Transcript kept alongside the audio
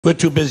We're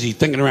too busy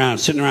sitting around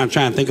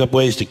trying to think up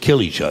ways to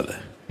kill each other.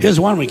 Here's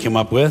one we came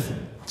up with.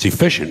 It's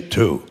efficient,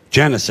 too.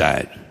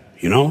 Genocide,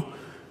 you know?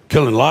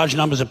 Killing large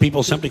numbers of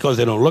people simply because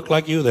they don't look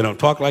like you, they don't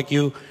talk like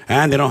you,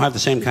 and they don't have the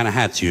same kind of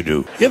hats you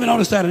do. You ever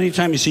notice that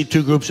anytime you see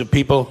two groups of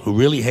people who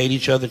really hate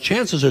each other,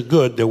 chances are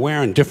good they're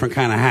wearing different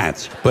kind of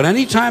hats. But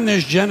anytime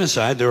there's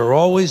genocide, there are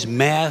always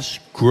mass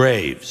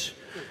graves.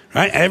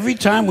 Right? Every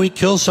time we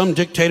kill some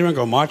dictator and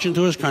go march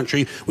into his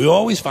country, we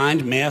always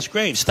find mass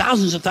graves.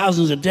 Thousands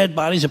of dead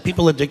bodies of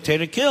people the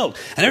dictator killed.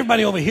 And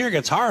everybody over here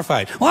gets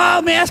horrified.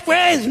 Whoa, mass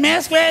graves,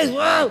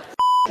 whoa.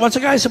 What's a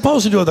guy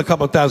supposed to do with a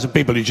couple thousand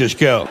people he just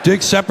killed?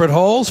 Dig separate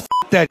holes?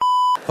 F that.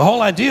 The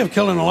whole idea of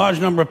killing a large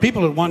number of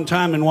people at one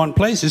time in one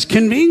place is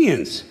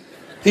convenience.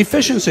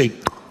 Efficiency.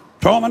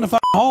 Throw them in the f***ing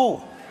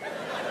hole.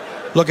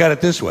 Look at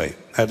it this way.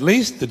 At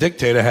least the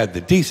dictator had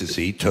the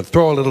decency to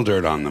throw a little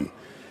dirt on them.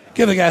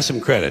 Give the guy some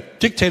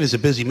credit. Dictator's a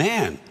busy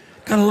man.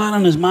 Got a lot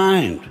on his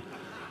mind.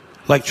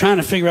 Like trying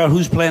to figure out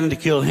who's planning to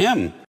kill him.